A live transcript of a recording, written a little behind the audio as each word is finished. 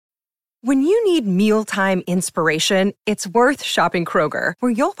When you need mealtime inspiration, it's worth shopping Kroger,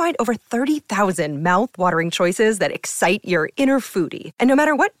 where you'll find over 30,000 mouth-watering choices that excite your inner foodie. And no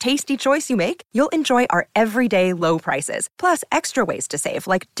matter what tasty choice you make, you'll enjoy our everyday low prices, plus extra ways to save,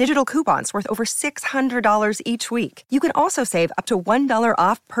 like digital coupons worth over $600 each week. You can also save up to $1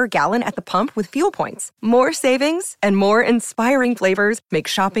 off per gallon at the pump with fuel points. More savings and more inspiring flavors make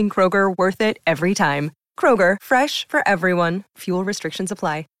shopping Kroger worth it every time. Kroger, fresh for everyone. Fuel restrictions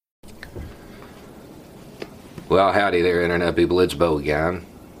apply. Well, howdy there, Internet people. It's Bo again.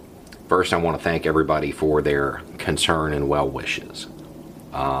 First, I want to thank everybody for their concern and well wishes.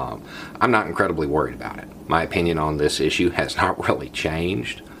 I'm not incredibly worried about it. My opinion on this issue has not really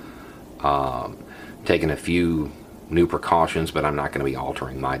changed. Taking a few new precautions, but I'm not going to be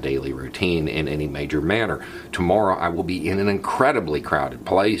altering my daily routine in any major manner. Tomorrow, I will be in an incredibly crowded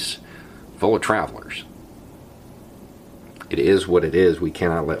place full of travelers. It is what it is. We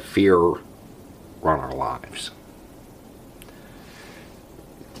cannot let fear run our lives.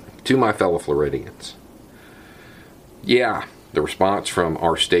 To my fellow Floridians, yeah, the response from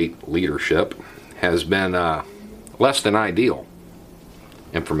our state leadership has been less than ideal.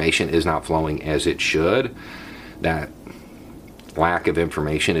 Information is not flowing as it should. That lack of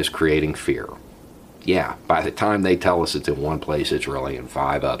information is creating fear. Yeah, by the time they tell us it's in one place, it's really in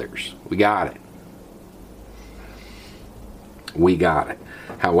 5 others. We got it. We got it.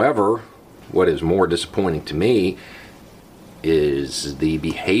 However, what is more disappointing to me is the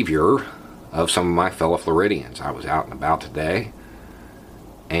behavior of some of my fellow Floridians. I was out and about today,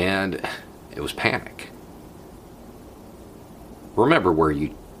 and it was panic. Remember where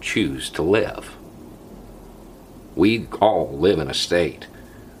you choose to live. We all live in a state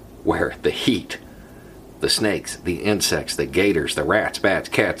where the heat, the snakes, the insects, the gators, the rats, bats,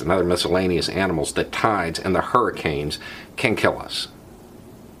 cats, and other miscellaneous animals, the tides, and the hurricanes can kill us.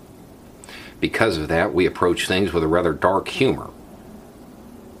 Because of that, we approach things with a rather dark humor.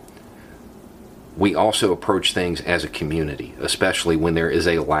 We also approach things as a community, especially when there is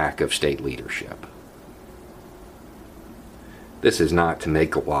a lack of state leadership. This is not to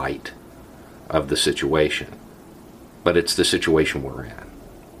make light of the situation, but it's the situation we're in.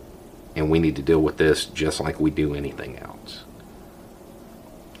 And we need to deal with this just like we do anything else.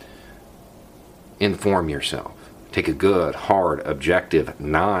 Inform yourself. Take a good, hard, objective,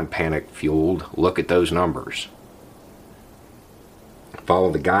 non-panic-fueled look at those numbers. Follow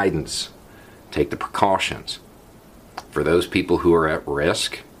the guidance. Take the precautions. For those people who are at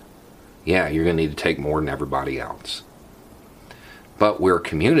risk, yeah, you're going to need to take more than everybody else. But we're a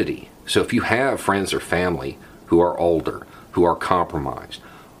community, so if you have friends or family who are older, who are compromised,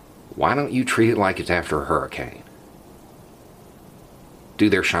 why don't you treat it like it's after a hurricane? Do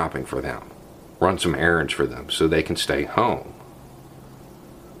their shopping for them. Run some errands for them so they can stay home,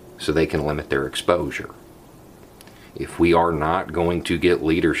 so they can limit their exposure. If we are not going to get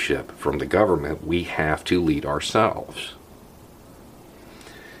leadership from the government, we have to lead ourselves.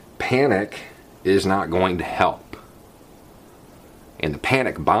 Panic is not going to help. And the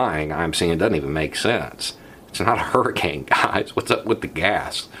panic buying I'm seeing doesn't even make sense. It's not a hurricane, guys. What's up with the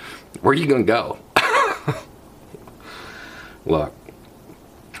gas? Where are you going to go? Look,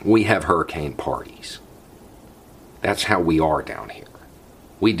 we have hurricane parties. That's how we are down here.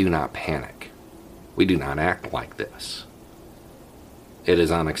 We do not panic. We do not act like this. It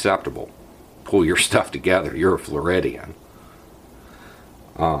is unacceptable. Pull your stuff together. You're a Floridian.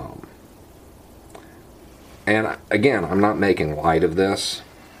 And again, I'm not making light of this,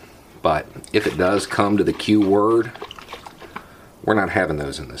 but if it does come to the Q word, we're not having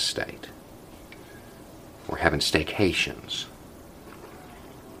those in this state. We're having staycations.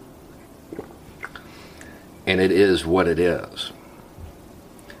 And it is what it is.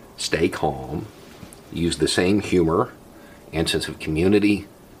 Stay calm. Use the same humor and sense of community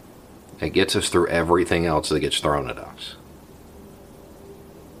that gets us through everything else that gets thrown at us.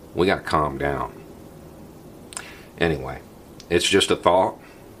 We got to calm down. Anyway, it's just a thought.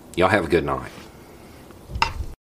 Y'all have a good night.